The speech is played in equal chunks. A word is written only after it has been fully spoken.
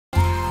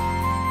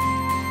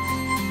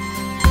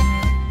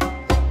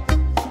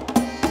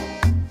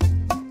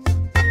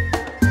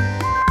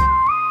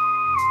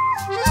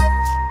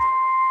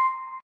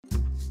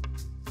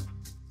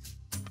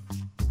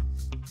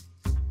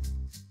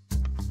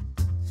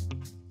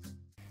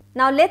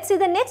Now let's see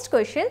the next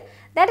question,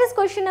 that is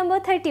question number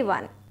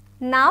 31.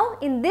 Now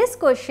in this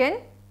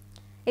question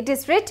it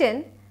is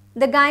written,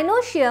 the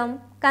gynoecium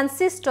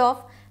consists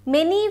of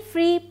many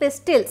free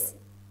pistils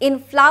in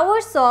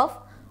flowers of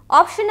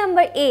option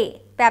number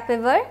A,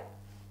 papaver,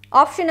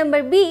 option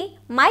number B,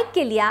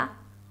 michelia,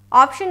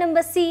 option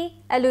number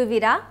C, aloe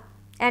vera,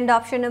 and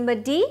option number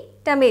D,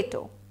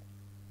 tomato.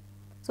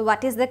 So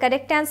what is the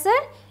correct answer?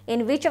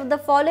 In which of the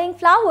following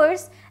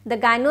flowers the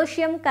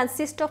gynoecium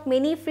consists of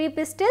many free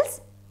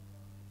pistils?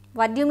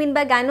 What do you mean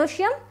by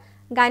gynoecium?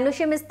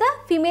 Gynoecium is the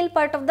female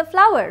part of the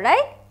flower,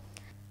 right?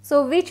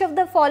 So which of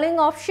the following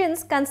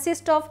options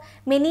consist of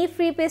many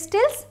free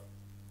pistils?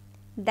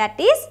 That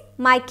is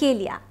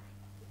michelia.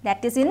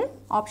 That is in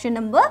option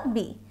number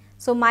B.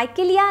 So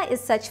michelia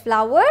is such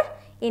flower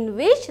in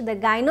which the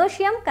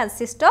gynoecium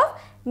consists of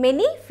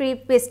many free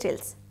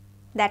pistils.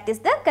 That is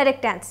the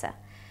correct answer.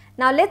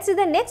 Now let's see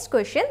the next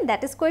question,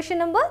 that is question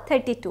number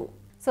 32.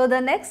 So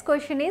the next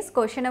question is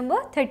question number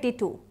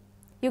 32.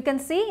 You can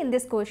see in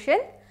this question,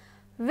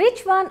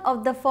 which one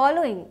of the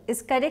following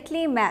is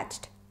correctly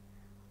matched?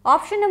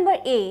 Option number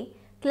A,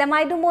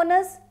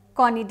 Chlamydomonas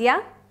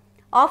cornidea,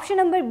 option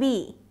number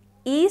B,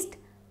 yeast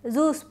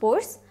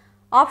zoospores,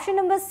 option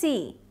number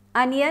C,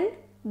 onion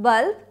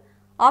bulb,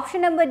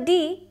 option number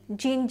D,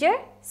 ginger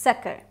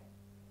sucker.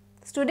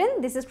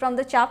 Student, this is from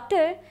the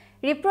chapter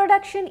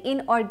Reproduction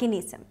in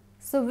Organism.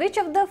 So which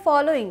of the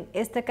following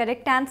is the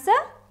correct answer?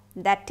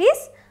 That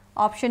is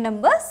option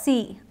number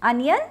C,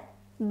 onion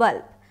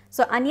bulb.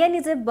 So onion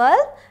is a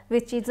bulb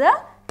which is a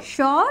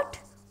short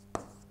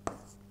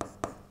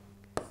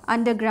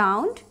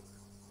underground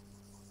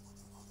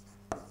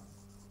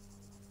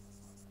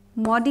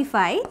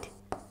modified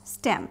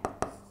stem,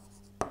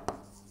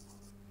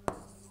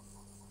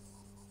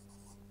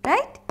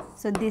 right?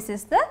 So this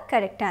is the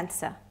correct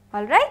answer.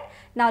 Alright.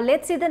 Now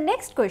let's see the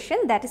next question,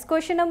 that is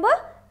question number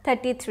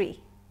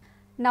 33.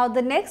 Now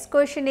the next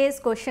question is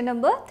question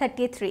number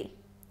 33.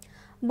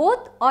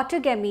 Both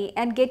autogamy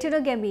and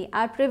heterogamy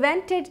are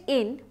prevented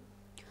in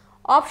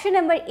option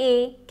number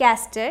A,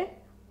 castor,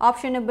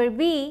 option number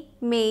B,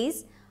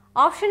 maize,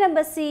 option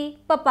number C,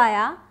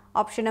 papaya,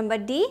 option number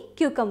D,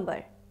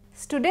 cucumber.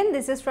 Student,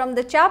 this is from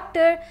the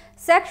chapter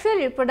Sexual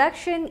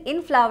Reproduction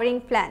in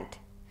Flowering Plant.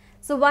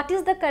 So what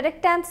is the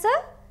correct answer?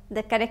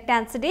 The correct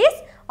answer is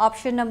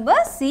option number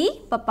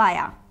C,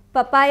 papaya.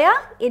 Papaya,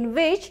 in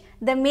which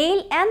the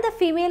male and the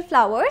female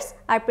flowers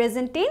are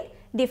present in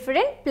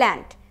different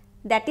plant.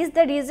 That is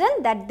the reason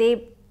that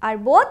they are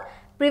both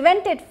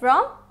prevented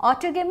from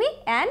autogamy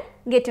and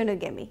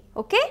heterogamy.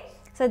 Okay?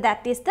 So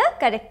that is the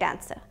correct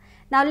answer.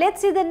 Now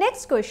let's see the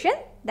next question,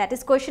 that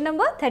is question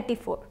number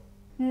 34.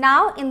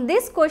 Now in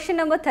this question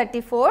number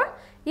 34,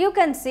 you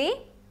can see,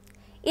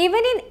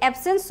 even in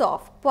absence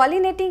of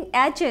pollinating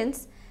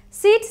agents,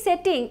 seed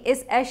setting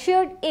is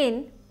assured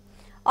in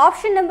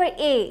option number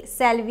A,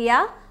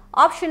 salvia,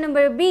 option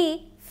number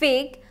B,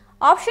 fig,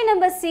 option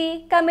number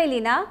C,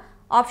 camelina,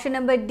 option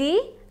number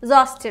D,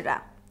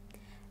 zostera.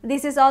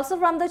 This is also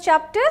from the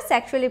chapter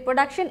Sexual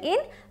Reproduction in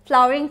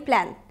Flowering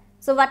Plant.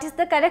 So what is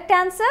the correct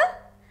answer?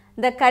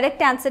 The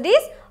correct answer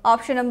is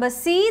option number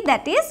C,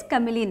 that is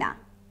camelina.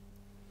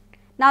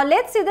 Now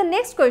let's see the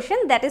next question,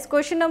 that is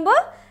question number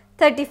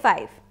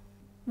 35.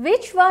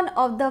 Which one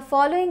of the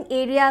following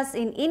areas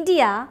in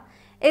India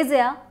is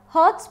a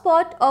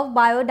hotspot of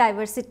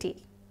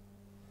biodiversity?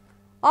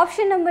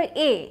 Option number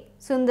A,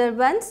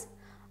 Sundarbans,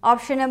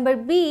 option number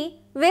B,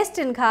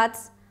 Western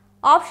Ghats,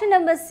 option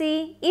number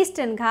C,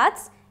 Eastern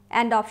Ghats,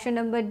 and option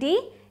number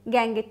D,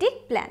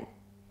 Gangetic Plain.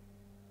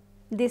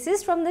 This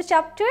is from the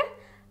chapter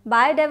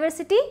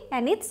Biodiversity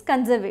and its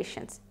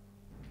Conservations.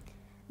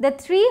 The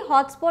three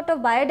hotspots of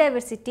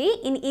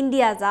biodiversity in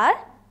India are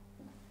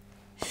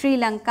Sri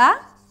Lanka,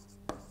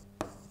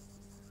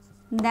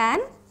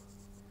 then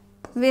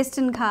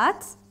Western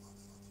Ghats,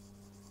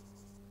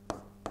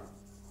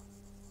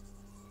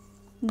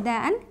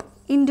 then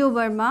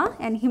Indo-Burma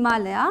and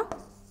Himalaya,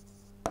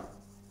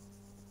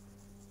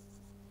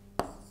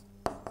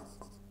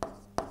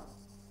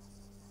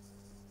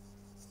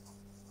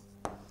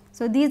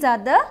 so these are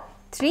the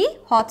three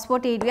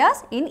hotspot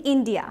areas in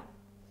India.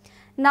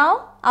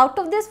 Now out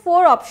of these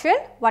four options,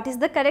 what is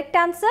the correct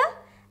answer?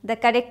 The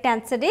correct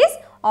answer is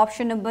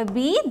option number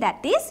B,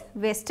 that is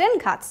Western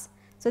Ghats.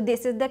 So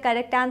this is the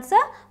correct answer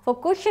for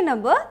question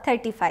number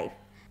 35.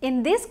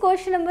 In this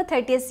question number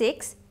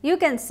 36, you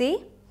can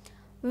see,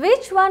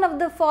 which one of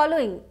the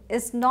following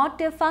is not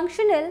a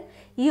functional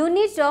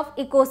unit of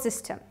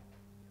ecosystem?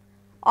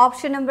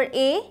 Option number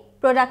A,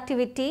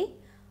 productivity,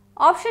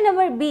 option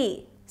number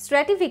B,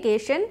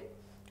 stratification,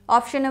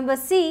 option number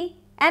C,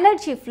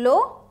 energy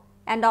flow,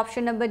 and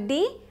option number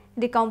D,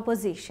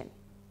 decomposition.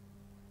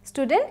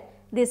 Student,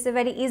 this is a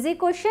very easy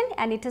question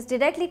and it has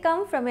directly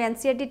come from an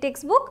NCERT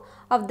textbook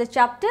of the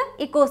chapter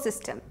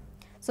ecosystem.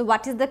 So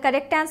what is the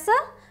correct answer?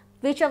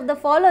 Which of the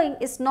following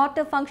is not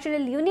a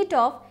functional unit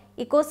of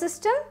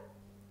ecosystem?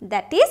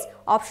 That is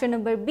option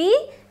number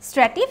B,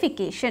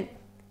 stratification.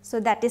 So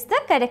that is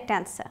the correct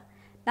answer.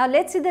 Now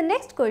let's see the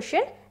next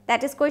question,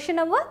 that is question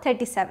number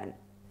 37.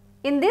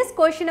 In this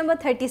question number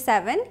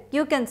 37,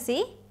 you can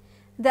see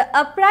the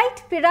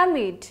upright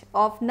pyramid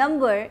of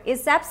number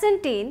is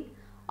absent in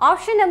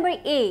option number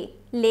A,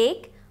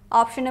 lake,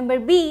 option number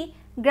B,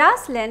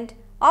 grassland,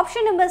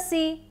 option number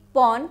C,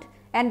 pond,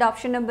 and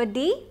option number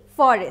D,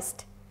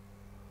 forest.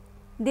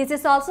 This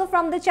is also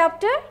from the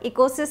chapter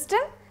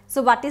ecosystem.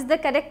 So, what is the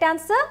correct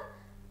answer?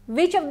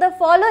 Which of the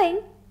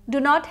following do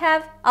not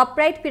have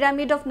upright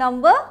pyramid of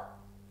number?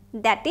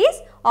 That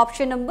is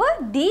option number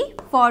D,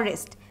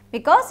 forest,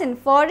 because in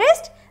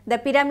forest the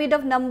pyramid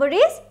of number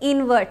is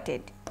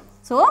inverted.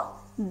 So,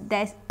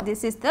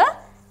 this is the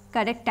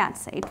correct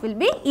answer. It will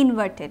be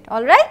inverted.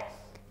 Alright.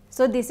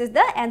 So, this is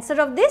the answer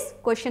of this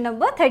question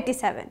number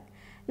 37.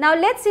 Now,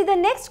 let us see the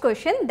next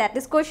question, that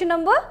is question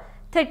number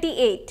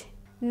 38.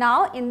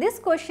 Now, in this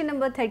question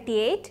number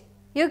 38,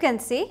 you can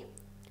see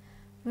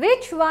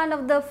which one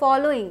of the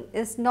following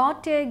is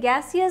not a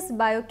gaseous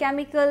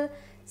biochemical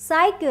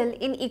cycle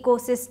in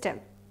ecosystem?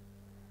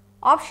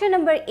 Option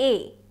number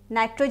A,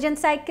 nitrogen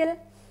cycle,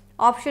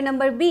 option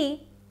number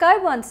B,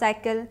 carbon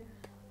cycle,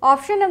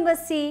 option number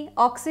C,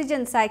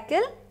 oxygen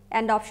cycle,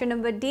 and option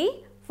number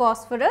D,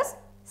 phosphorus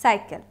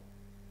cycle.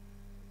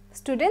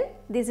 Student,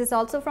 this is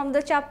also from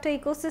the chapter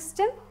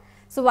ecosystem.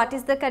 So, what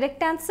is the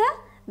correct answer?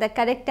 The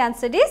correct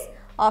answer is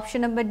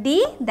option number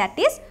D, that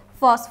is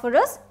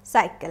phosphorus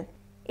cycle.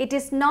 It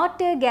is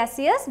not a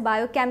gaseous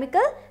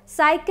biochemical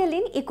cycle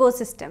in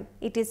ecosystem.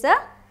 It is a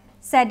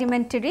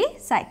sedimentary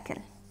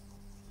cycle.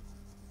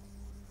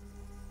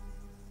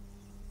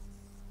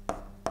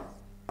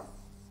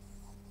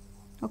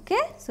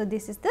 Okay, so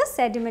this is the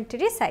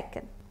sedimentary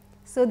cycle.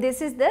 So,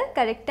 this is the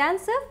correct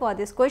answer for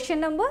this question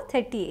number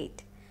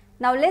 38.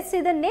 Now, let us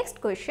see the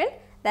next question,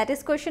 that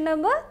is question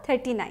number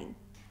 39.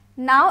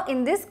 Now,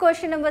 in this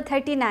question number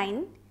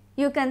 39,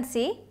 you can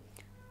see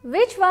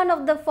which one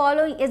of the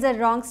following is a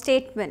wrong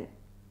statement.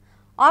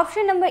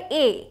 Option number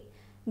A,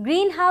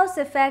 greenhouse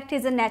effect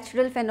is a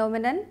natural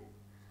phenomenon.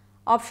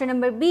 Option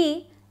number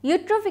B,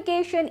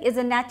 eutrophication is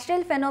a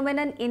natural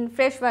phenomenon in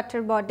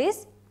freshwater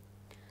bodies.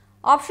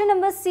 Option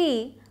number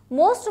C,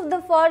 most of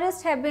the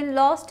forests have been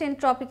lost in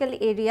tropical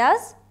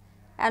areas.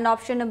 And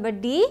option number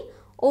D,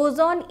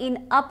 ozone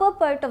in upper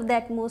part of the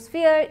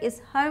atmosphere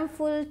is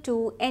harmful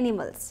to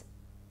animals.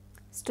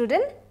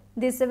 Student,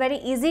 this is a very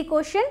easy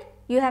question.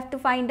 You have to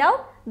find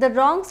out the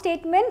wrong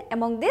statement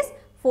among these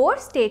 4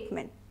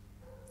 statements.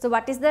 So,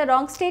 what is the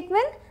wrong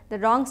statement? The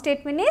wrong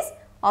statement is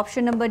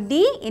option number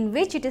D, in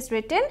which it is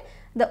written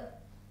the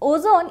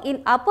ozone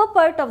in upper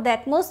part of the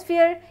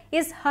atmosphere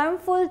is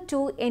harmful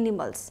to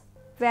animals,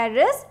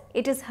 whereas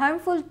it is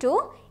harmful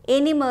to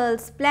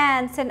animals,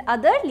 plants and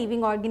other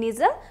living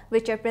organisms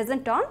which are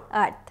present on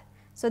earth.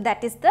 So,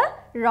 that is the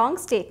wrong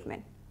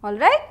statement.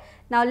 Alright.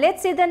 Now, let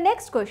us see the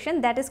next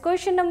question, that is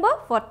question number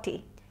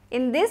 40.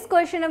 In this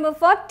question number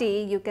 40,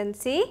 you can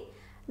see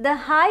the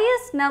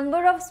highest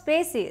number of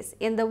species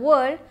in the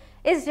world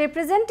is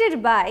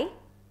represented by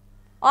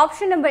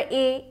option number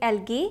A,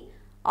 algae,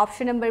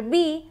 option number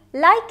B,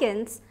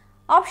 lichens,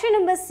 option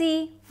number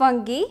C,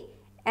 fungi,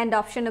 and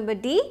option number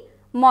D,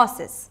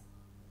 mosses.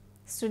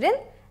 Student,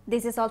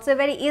 this is also a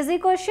very easy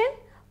question.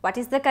 What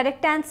is the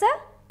correct answer?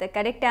 The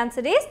correct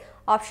answer is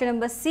option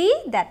number C,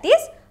 that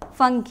is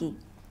fungi.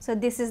 So,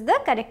 this is the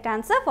correct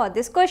answer for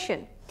this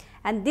question,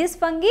 and this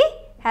fungi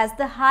has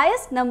the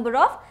highest number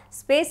of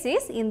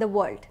species in the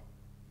world.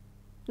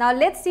 Now,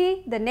 let us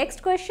see the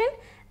next question,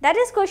 that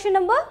is question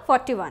number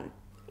 41.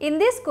 In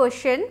this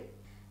question,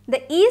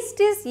 the yeast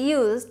is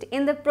used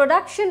in the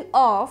production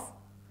of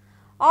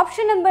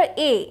option number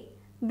A,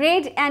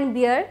 bread and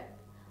beer,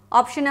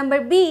 option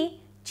number B,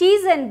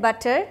 cheese and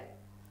butter,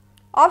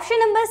 option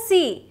number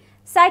C,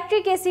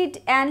 citric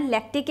acid and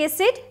lactic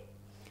acid,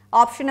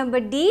 option number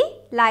D,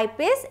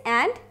 lipase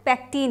and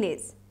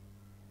pectinase.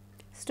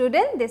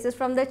 Student, this is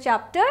from the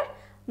chapter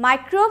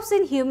microbes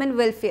in human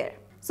welfare.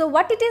 So,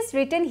 what it is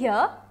written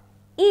here,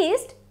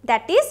 yeast,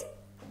 that is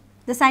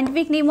the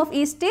scientific name of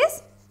yeast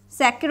is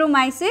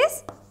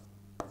Saccharomyces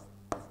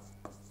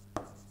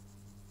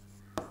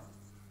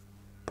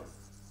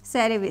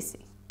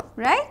cerevisiae,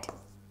 right.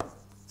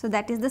 So,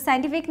 that is the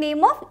scientific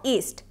name of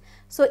yeast.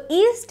 So,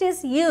 yeast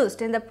is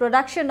used in the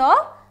production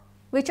of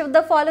which of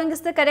the following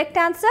is the correct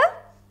answer?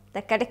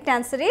 The correct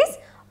answer is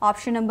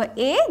option number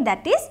A,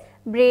 that is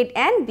bread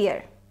and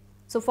beer.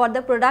 So, for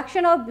the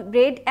production of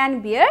bread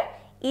and beer,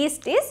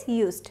 yeast is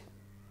used.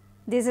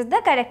 This is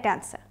the correct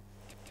answer.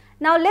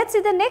 Now, let us see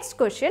the next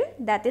question,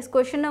 that is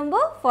question number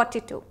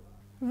 42.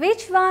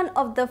 Which one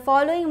of the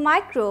following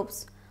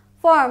microbes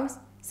forms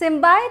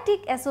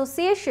symbiotic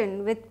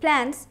association with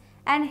plants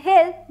and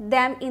help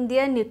them in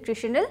their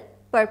nutritional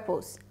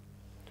purpose?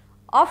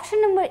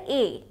 Option number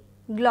A,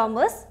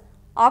 glomus,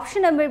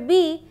 option number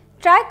B,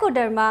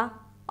 trichoderma,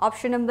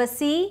 option number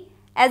C,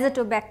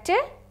 azotobacter,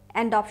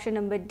 and option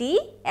number D,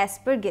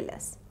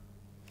 aspergillus.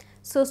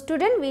 So,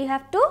 student, we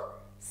have to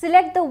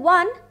select the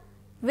one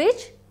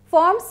which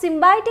forms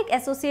symbiotic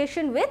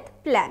association with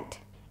plant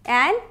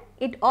and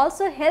it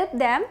also help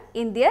them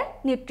in their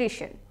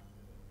nutrition.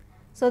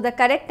 So, the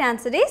correct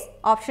answer is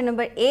option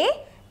number A,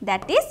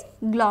 that is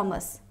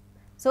glomus.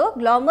 So,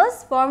 glomus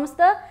forms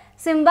the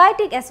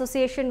symbiotic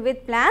association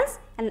with plants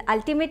and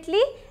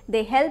ultimately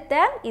they help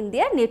them in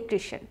their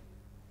nutrition.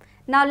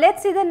 Now, let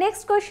us see the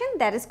next question,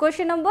 that is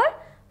question number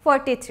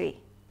 43.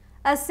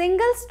 A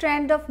single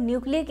strand of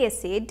nucleic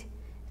acid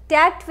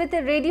tagged with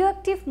a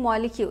radioactive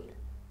molecule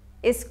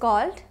is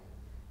called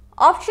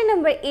option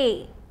number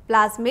A,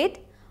 plasmid,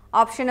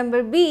 option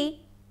number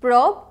B,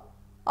 probe,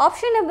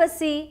 option number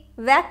C,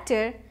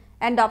 vector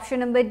and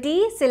option number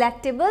D,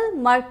 selectable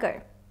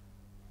marker.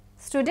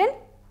 Student,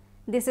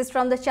 this is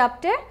from the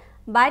chapter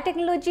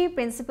Biotechnology,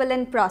 Principle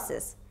and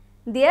Process.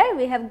 There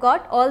we have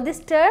got all this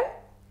term.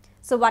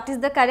 So, what is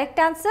the correct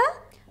answer?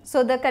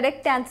 So, the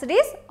correct answer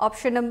is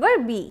option number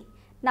B.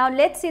 Now,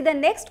 let us see the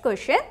next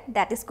question,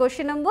 that is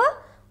question number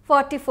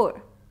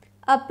 44.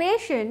 A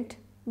patient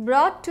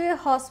brought to a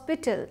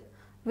hospital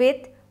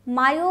with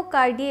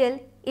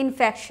myocardial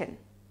infarction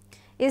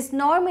is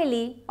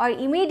normally or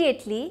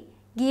immediately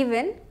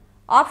given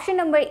option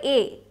number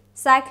A,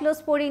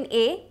 cyclosporin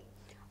A,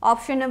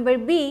 option number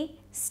B,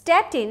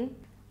 statin,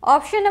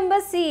 option number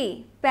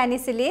C,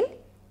 penicillin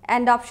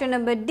and option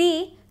number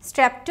D,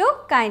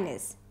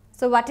 streptokinase.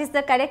 So, what is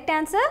the correct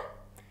answer?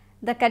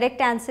 The correct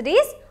answer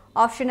is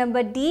option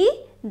number D,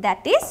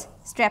 that is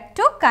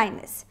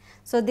streptokinase.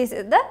 So, this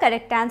is the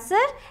correct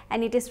answer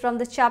and it is from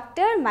the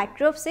chapter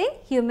Microbes in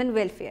Human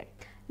Welfare.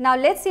 Now,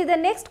 let us see the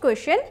next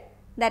question,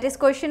 that is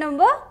question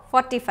number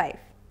 45.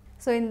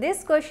 So, in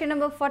this question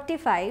number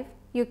 45,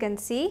 you can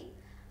see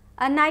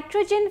a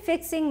nitrogen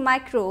fixing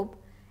microbe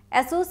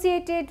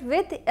associated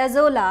with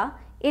azolla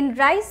in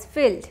rice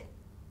field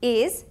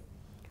is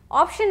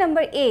option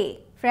number A,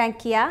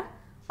 Frankia,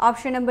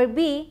 option number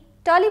B,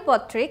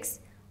 Tolipotrix,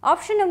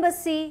 option number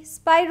C,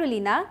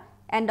 Spirulina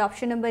and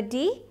option number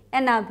D,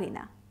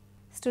 Anabina.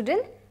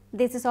 Student,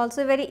 this is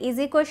also a very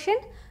easy question.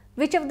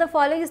 Which of the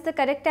following is the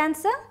correct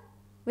answer?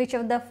 Which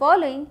of the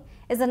following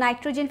is a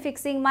nitrogen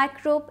fixing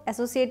microbe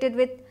associated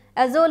with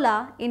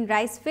azolla in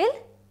rice field?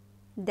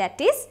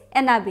 That is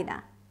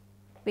Anabina,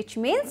 which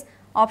means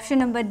option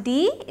number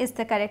D is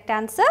the correct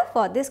answer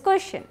for this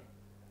question.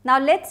 Now,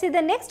 let us see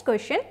the next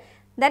question,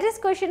 that is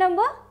question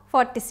number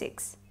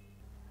 46.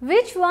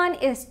 Which one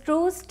is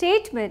true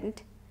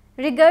statement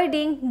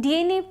regarding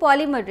DNA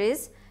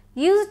polymerase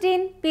used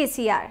in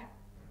PCR?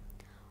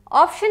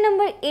 Option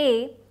number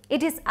A,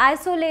 it is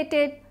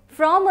isolated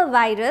from a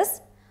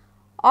virus.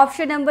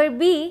 Option number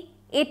B,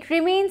 it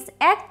remains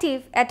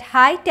active at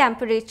high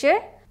temperature.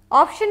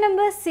 Option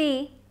number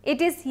C,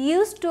 it is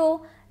used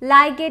to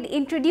ligate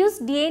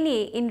introduced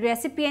DNA in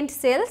recipient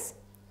cells.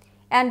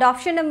 And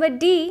option number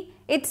D,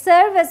 it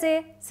serves as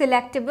a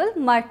selectable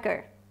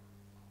marker.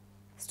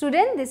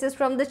 Student, this is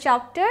from the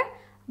chapter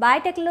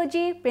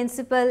Biotechnology,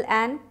 Principle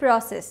and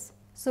Process.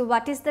 So,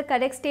 what is the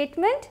correct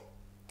statement?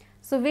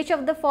 So, which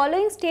of the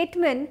following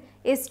statement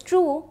is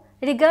true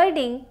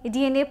regarding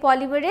DNA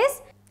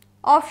polymerase?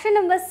 Option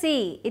number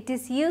C, it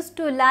is used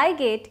to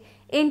ligate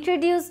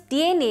introduced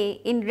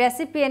DNA in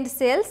recipient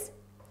cells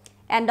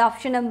and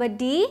option number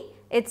D,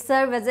 it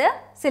serves as a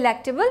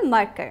selectable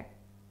marker.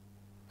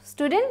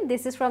 Student,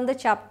 this is from the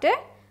chapter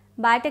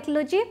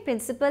Biotechnology,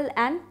 Principle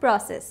and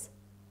Process.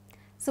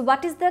 So,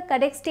 what is the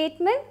correct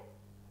statement?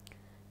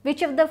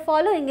 Which of the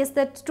following is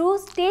the true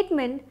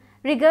statement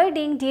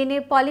regarding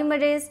DNA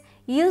polymerase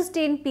used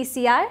in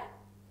PCR?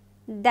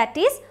 That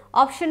is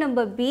option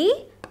number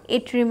B,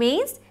 it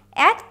remains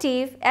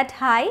active at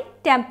high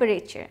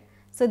temperature.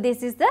 So,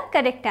 this is the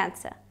correct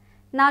answer.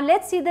 Now,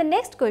 let us see the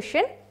next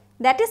question,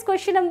 that is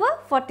question number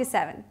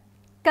 47.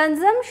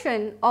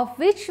 Consumption of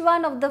which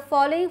one of the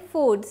following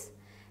foods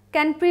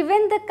can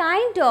prevent the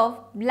kind of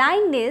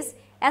blindness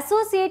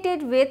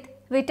associated with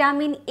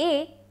vitamin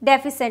A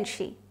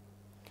deficiency?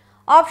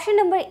 Option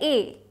number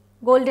A,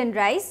 golden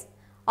rice,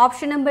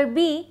 option number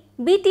B,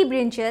 BT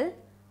brinjal,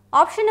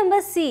 option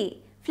number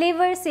C,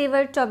 flavor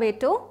saver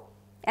tomato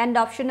and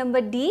option number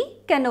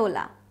D,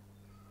 canola.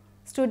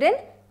 Student,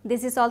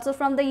 this is also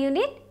from the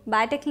unit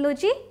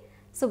Biotechnology.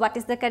 So, what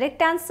is the correct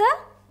answer?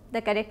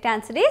 The correct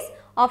answer is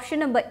option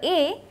number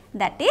A,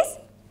 that is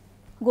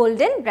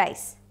golden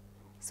rice.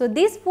 So,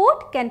 this food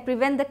can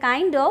prevent the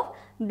kind of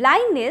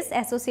blindness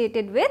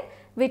associated with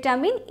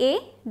vitamin A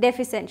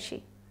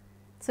deficiency.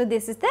 So,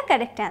 this is the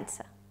correct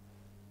answer.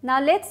 Now,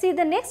 let us see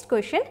the next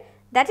question,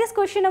 that is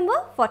question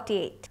number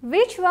 48.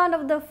 Which one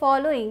of the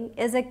following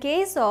is a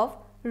case of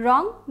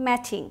wrong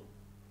matching?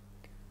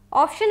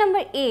 Option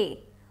number A,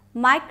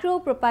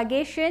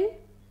 micropropagation,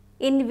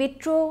 in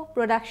vitro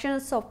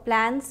productions of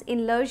plants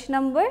in large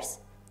numbers.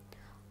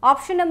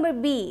 Option number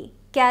B,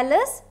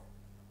 callus,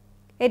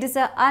 it is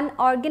an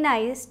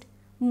unorganized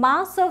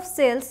mass of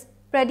cells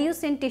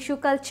produced in tissue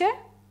culture.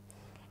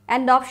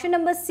 And option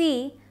number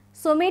C,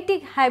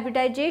 somatic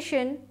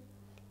hybridization,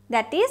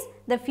 that is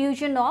the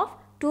fusion of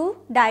two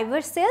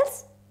diverse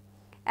cells.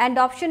 And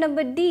option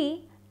number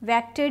D,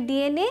 vector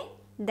DNA,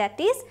 that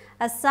is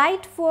a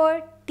site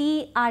for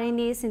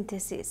tRNA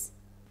synthesis.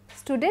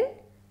 Student,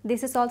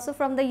 this is also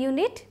from the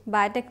unit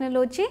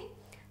Biotechnology.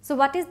 So,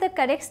 what is the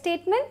correct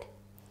statement?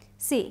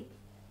 See,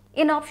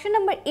 in option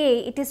number A,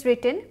 it is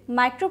written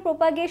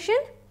micropropagation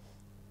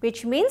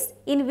which means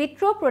in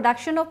vitro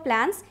production of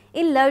plants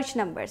in large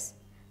numbers.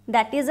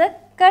 That is a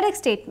correct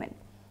statement.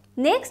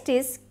 Next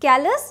is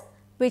callus,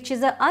 which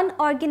is an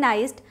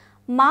unorganized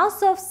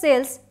mass of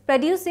cells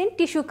produced in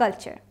tissue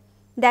culture.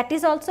 That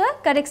is also a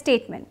correct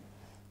statement.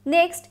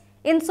 Next,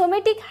 in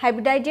somatic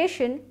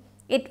hybridization,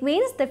 it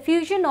means the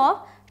fusion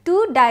of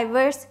two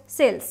diverse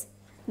cells.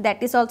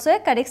 That is also a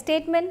correct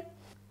statement.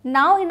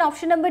 Now, in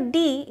option number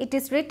D, it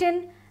is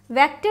written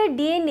vector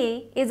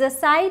DNA is a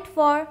site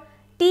for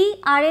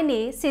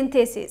tRNA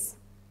synthesis.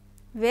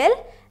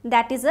 Well,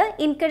 that is an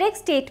incorrect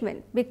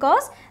statement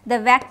because the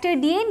vector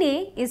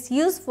DNA is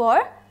used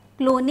for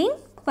cloning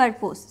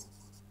purpose.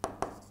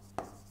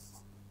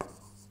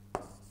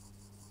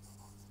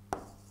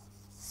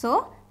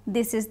 So,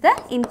 this is the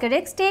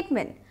incorrect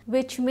statement,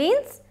 which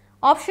means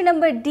option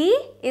number D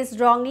is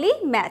wrongly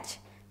matched.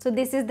 So,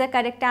 this is the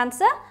correct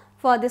answer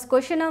for this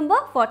question number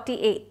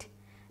 48.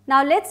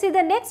 Now, let us see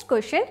the next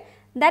question,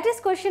 that is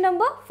question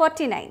number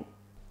 49.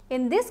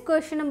 In this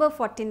question number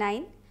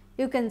 49,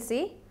 you can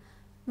see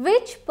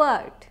which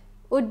part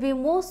would be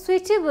most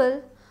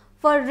suitable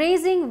for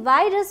raising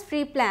virus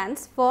free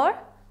plants for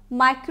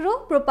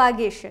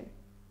micropropagation.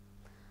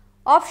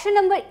 Option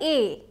number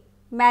A,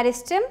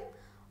 meristem.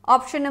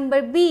 Option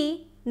number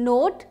B,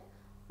 node.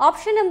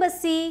 Option number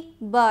C,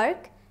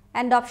 bark,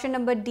 and option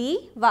number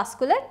D,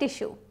 vascular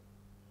tissue.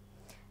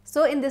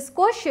 So, in this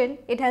question,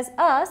 it has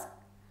asked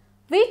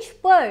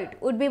which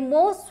part would be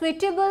most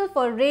suitable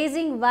for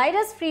raising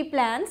virus free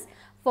plants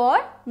for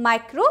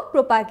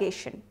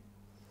micropropagation.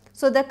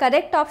 So, the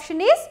correct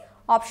option is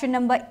option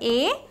number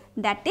A,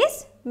 that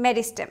is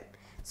meristem.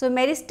 So,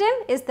 meristem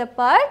is the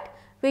part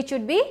which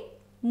would be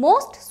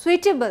most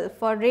suitable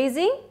for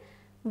raising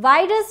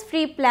virus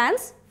free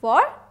plants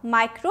for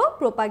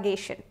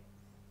micropropagation.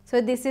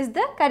 So, this is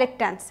the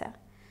correct answer.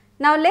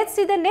 Now, let us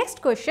see the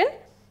next question,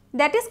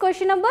 that is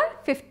question number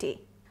 50.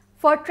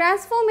 For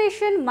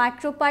transformation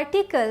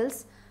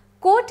microparticles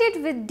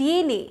coated with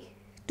DNA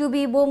to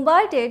be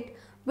bombarded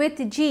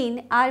with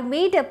gene are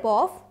made up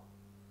of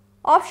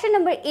option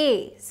number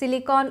A,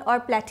 silicon or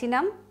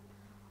platinum,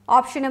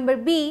 option number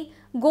B,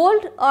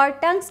 gold or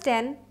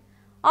tungsten,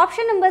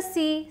 option number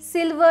C,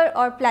 silver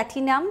or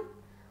platinum,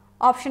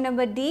 option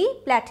number D,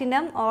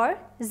 platinum or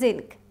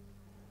zinc.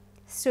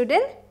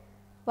 Student,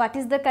 what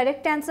is the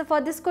correct answer for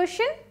this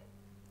question?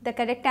 The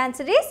correct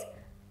answer is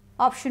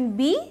option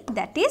B,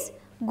 that is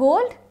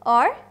gold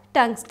or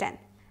tungsten.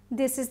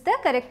 This is the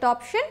correct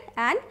option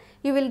and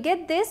you will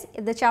get this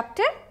in the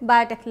chapter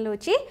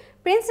Biotechnology,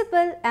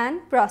 Principle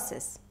and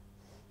Process.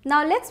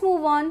 Now, let us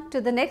move on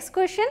to the next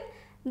question,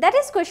 that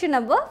is question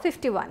number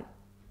 51.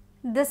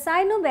 The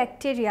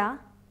cyanobacteria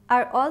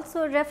are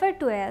also referred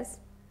to as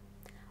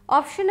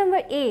option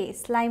number A,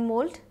 slime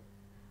mold,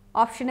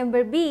 option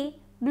number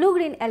B,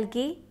 blue-green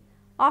algae,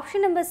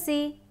 option number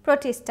C,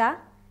 protista,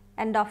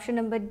 and option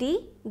number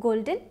D,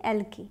 golden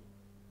algae.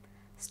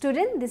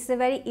 Student, this is a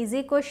very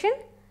easy question.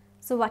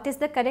 So, what is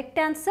the correct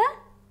answer?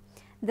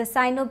 The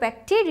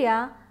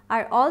cyanobacteria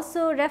are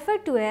also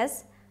referred to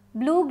as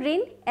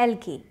blue-green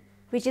algae,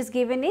 which is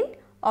given in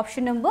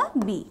option number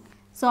B.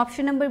 So,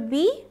 option number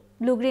B,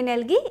 blue-green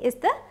algae is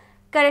the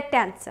correct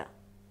answer.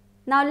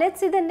 Now, let us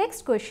see the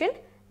next question,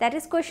 that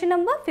is question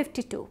number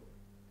 52.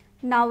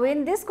 Now,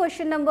 in this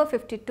question number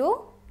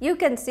 52, you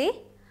can see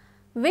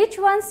which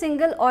one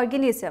single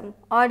organism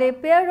or a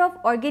pair of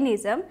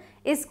organism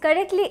is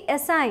correctly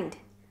assigned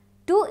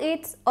to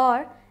its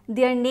or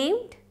their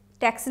named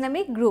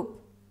taxonomic group.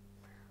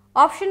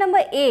 Option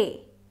number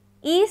A,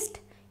 yeast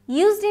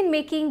used in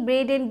making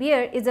bread and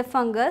beer is a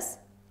fungus.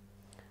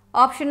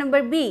 Option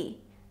number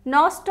B,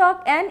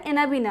 nostoc and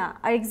anabina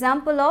are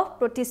example of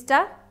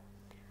protista.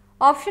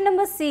 Option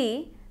number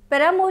C,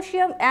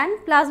 paramecium and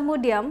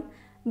plasmodium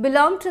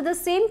belong to the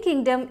same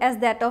kingdom as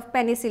that of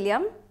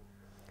penicillium.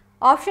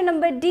 Option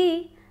number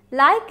D,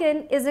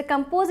 lichen is a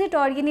composite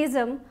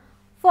organism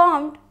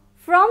formed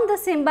from the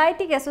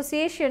symbiotic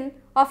association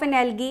of an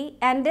algae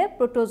and a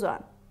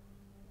protozoan.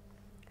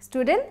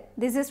 Student,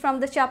 this is from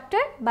the chapter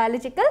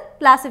Biological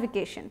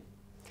Classification.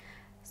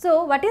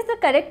 So, what is the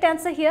correct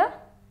answer here?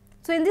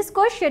 So, in this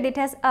question it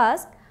has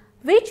asked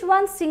which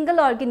one single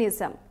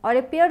organism or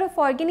a pair of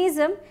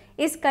organism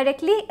is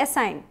correctly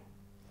assigned.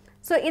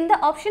 So, in the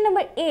option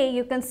number A,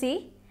 you can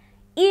see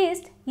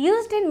yeast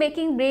used in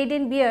making bread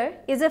and beer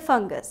is a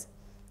fungus.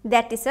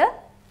 That is a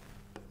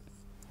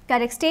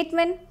correct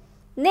statement.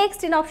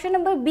 Next, in option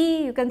number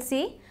B, you can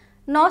see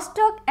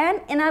nostoc and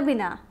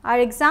anabina are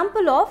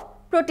example of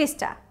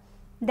protista.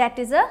 That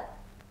is a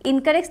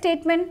incorrect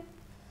statement.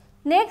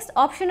 Next,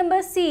 option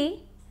number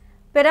C,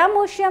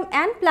 paramecium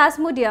and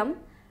plasmodium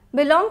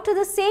belong to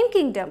the same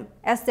kingdom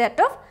as that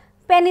of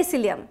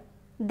penicillium.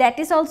 That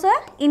is also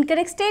an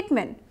incorrect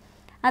statement.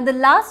 And the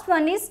last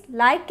one is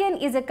lichen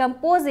is a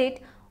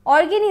composite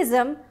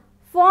organism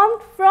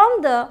formed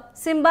from the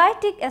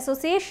symbiotic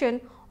association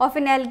of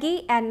an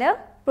algae and a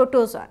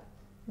protozoan.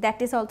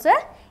 That is also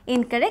an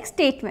incorrect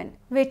statement,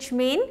 which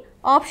means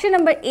option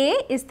number A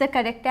is the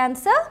correct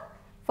answer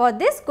for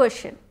this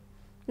question.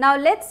 Now,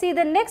 let us see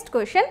the next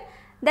question,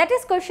 That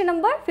is question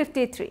number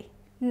 53.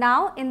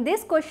 Now, in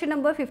this question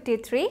number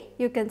 53,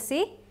 you can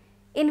see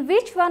in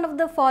which one of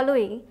the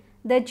following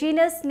the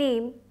genus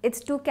name, its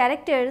two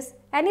characters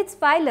and its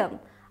phylum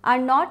are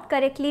not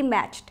correctly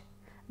matched,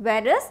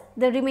 whereas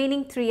the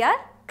remaining three are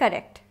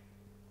correct.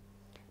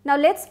 Now,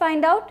 let us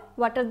find out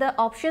what are the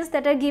options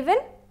that are given.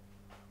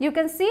 You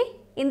can see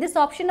in this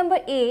option number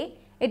A,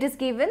 it is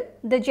given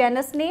the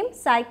genus name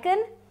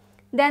Cycon,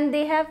 then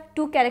they have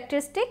two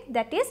characteristics,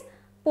 that is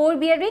pore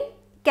bearing,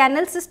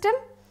 canal system,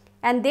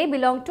 and they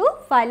belong to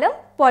phylum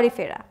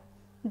Porifera.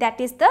 That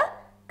is the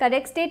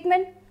correct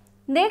statement.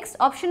 Next,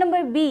 option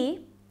number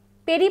B,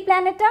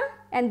 Periplaneta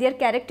and their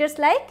characters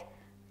like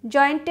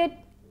jointed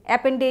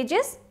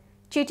appendages,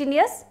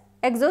 chitinous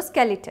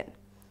exoskeleton,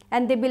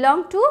 and they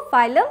belong to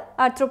phylum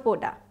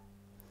Arthropoda.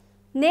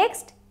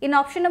 Next, in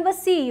option number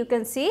C, you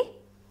can see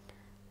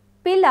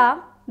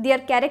Pila, their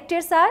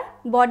characters are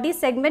body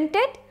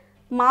segmented,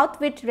 mouth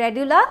with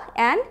radula,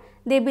 and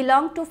they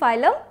belong to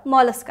phylum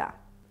Mollusca.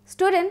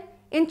 Student,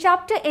 in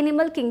chapter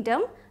Animal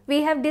Kingdom,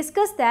 we have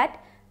discussed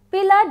that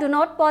Pila do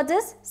not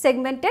possess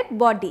segmented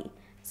body.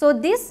 So,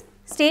 this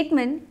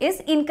statement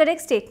is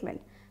incorrect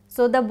statement.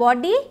 So, the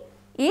body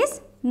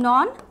is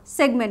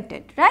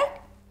non-segmented,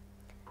 right?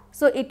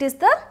 So, it is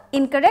the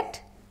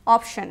incorrect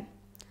option.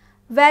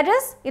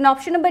 Whereas, in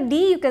option number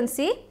D, you can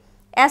see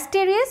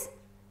Asterias,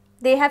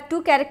 they have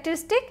two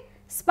characteristics,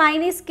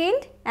 spiny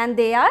skinned, and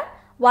they are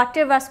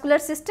water vascular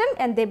system,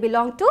 and they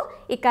belong to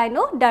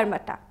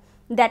Echinodermata.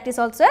 That is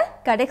also a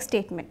correct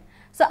statement.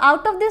 So,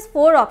 out of this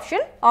four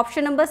options,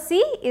 option number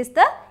C is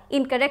the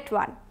incorrect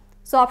one.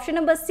 So, option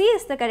number C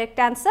is the correct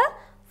answer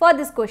for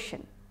this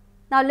question.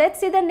 Now, let us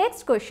see the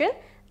next question,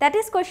 that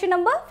is question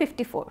number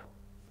 54.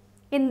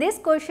 In this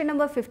question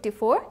number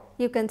 54,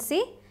 you can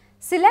see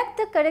select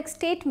the correct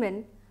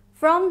statement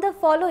from the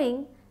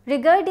following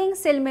regarding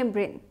cell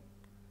membrane.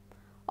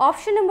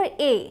 Option number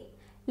A,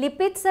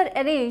 lipids are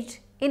arranged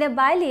in a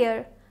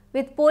bilayer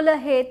with polar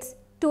heads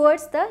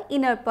towards the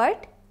inner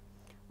part.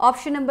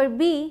 Option number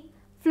B,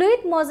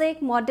 fluid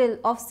mosaic model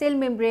of cell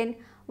membrane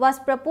was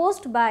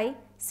proposed by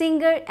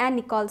Singer and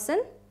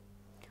Nicholson.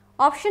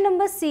 Option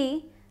number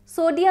C,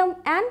 sodium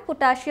and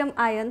potassium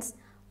ions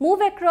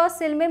move across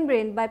cell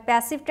membrane by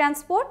passive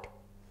transport.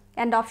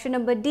 And option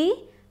number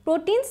D,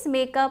 proteins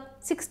make up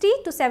 60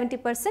 to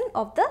 70%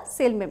 of the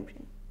cell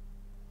membrane.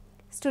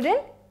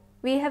 Student,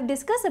 we have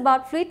discussed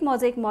about fluid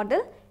mosaic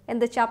model in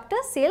the chapter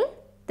Cell,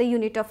 the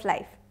unit of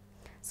life.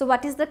 So,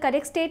 what is the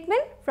correct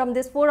statement from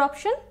this four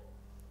option?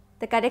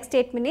 The correct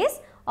statement is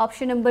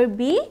option number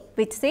B,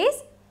 which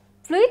says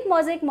fluid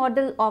mosaic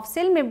model of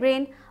cell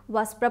membrane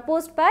was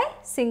proposed by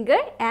Singer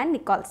and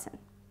Nicholson.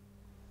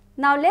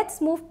 Now, let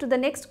us move to the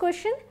next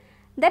question,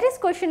 that is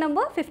question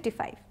number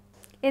 55.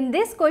 In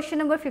this question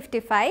number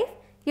 55,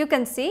 you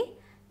can see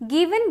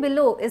given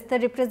below is the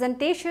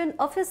representation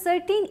of a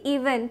certain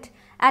event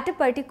at a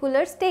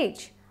particular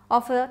stage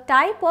of a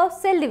type of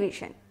cell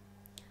division.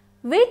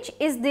 Which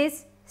is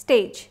this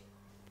stage?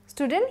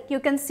 Student, you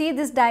can see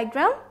this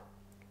diagram.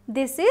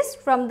 This is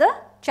from the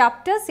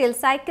chapter Cell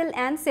Cycle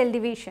and Cell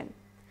Division.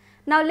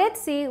 Now, let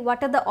us see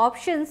what are the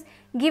options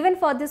given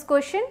for this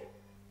question.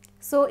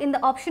 So, in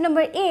the option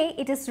number A,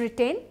 it is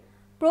written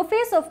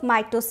prophase of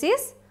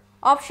mitosis.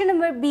 Option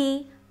number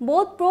B,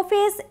 both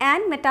prophase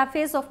and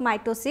metaphase of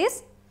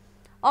mitosis.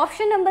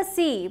 Option number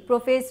C,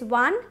 prophase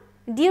 1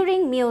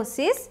 during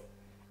meiosis,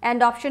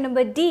 and option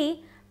number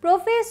D,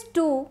 prophase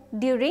 2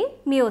 during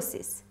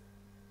meiosis.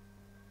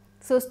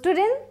 So,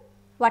 student,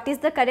 what is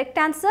the correct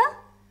answer?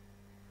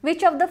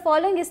 Which of the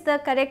following is the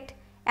correct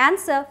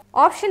answer?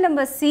 Option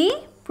number C,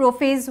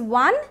 prophase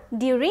 1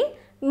 during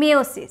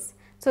meiosis.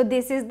 So,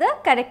 this is the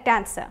correct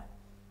answer.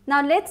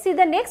 Now, let us see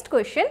the next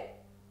question.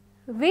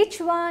 Which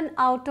one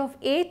out of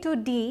A to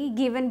D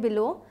given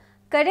below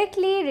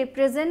correctly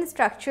represents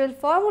structural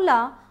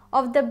formula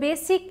of the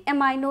basic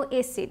amino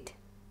acid?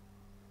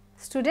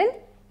 Student,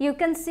 you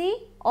can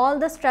see all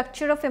the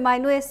structure of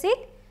amino acid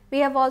we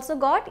have also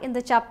got in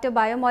the chapter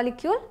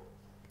biomolecule.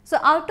 So,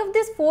 out of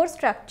this four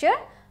structure,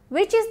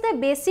 which is the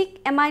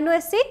basic amino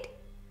acid?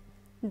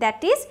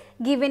 That is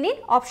given in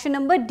option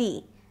number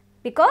D,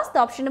 because the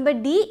option number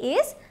D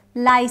is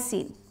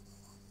lysine,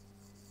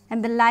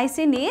 and the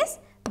lysine is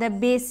the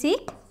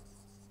basic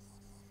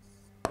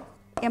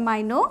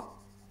amino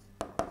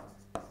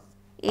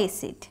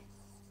acid.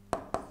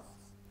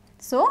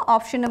 So,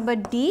 option number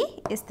D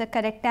is the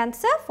correct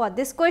answer for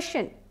this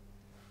question.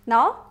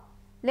 Now,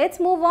 let us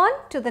move on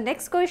to the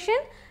next question,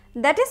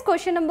 that is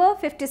question number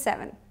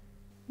 57.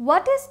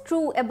 What is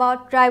true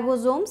about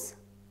ribosomes?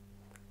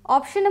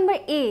 Option number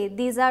A,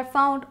 these are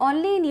found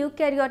only in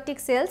eukaryotic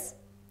cells.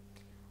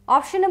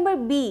 Option number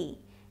B,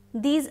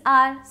 these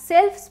are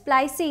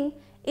self-splicing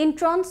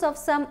introns of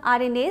some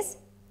RNAs.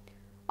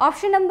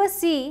 Option number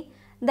C,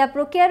 the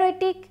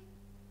prokaryotic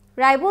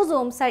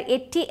ribosomes are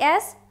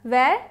 80S,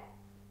 where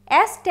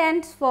S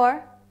stands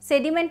for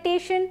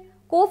sedimentation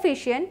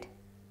coefficient.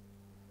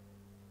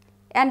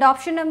 And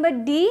option number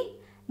D,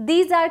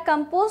 these are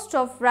composed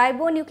of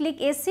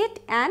ribonucleic acid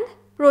and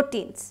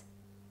proteins.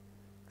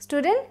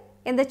 Student,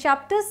 in the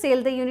chapter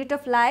Cell the Unit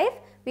of Life,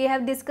 we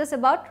have discussed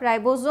about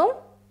ribosome.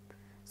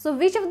 So,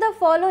 which of the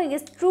following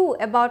is true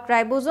about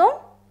ribosome?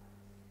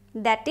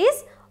 That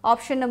is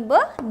option number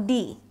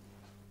D.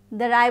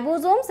 The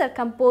ribosomes are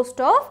composed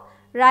of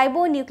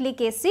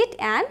ribonucleic acid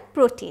and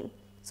protein.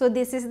 So,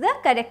 this is the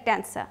correct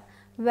answer,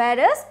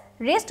 whereas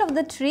rest of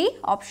the 3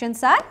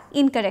 options are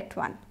incorrect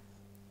one.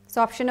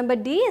 So, option number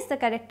D is the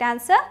correct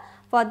answer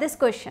for this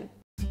question.